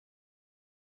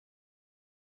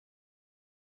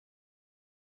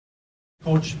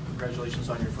Coach, congratulations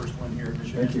on your first win here at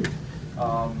Michigan. Thank you.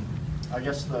 I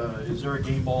guess is there a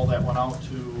game ball that went out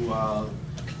to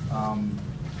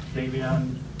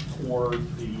Davion or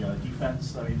the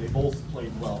defense? I mean, they both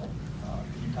played well.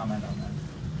 Can you comment on that?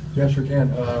 Yeah, sure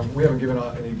can. We haven't given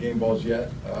out any game balls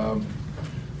yet. We'll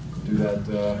do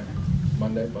that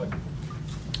Monday, but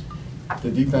the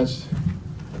defense,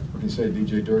 we can say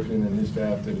DJ Durkin and his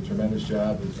staff did a tremendous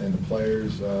job, and the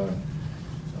players,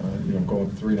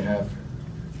 going 3.5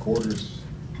 quarters,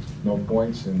 no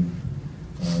points, and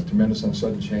tremendous on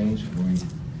sudden change. We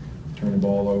turn the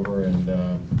ball over and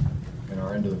in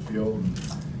our end of the field and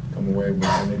come away with,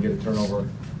 when they get a turnover,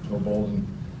 Joe Bolden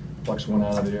plucks one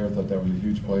out of the air. I thought that was a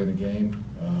huge play of the game.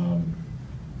 And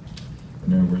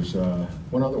there was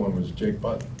one other one was Jake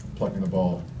Butt plucking the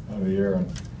ball out of the air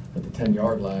at the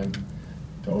 10-yard line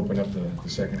to open up the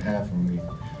second half, and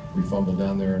we fumbled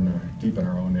down there deep in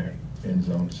our own end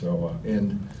zone. So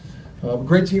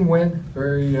great team win.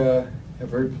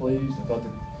 Very pleased.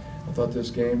 I thought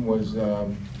this game was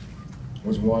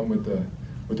won with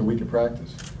the week of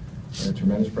practice. We had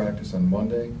tremendous practice on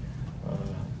Monday,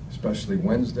 especially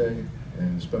Wednesday,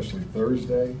 and especially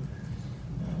Thursday.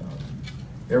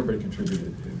 Everybody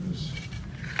contributed. It was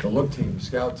the look team, the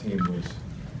scout team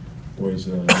was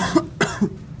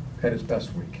had its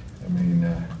best week. I mean,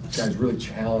 this guy's really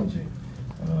challenging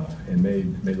and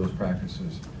made those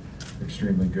practices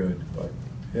extremely good. But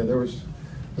yeah, there's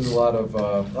a lot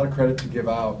of credit to give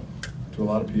out to a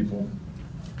lot of people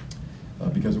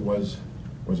because it was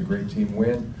a great team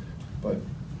win. But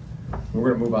we're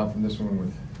going to move on from this one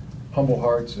with humble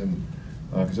hearts, and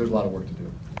because there's a lot of work to do.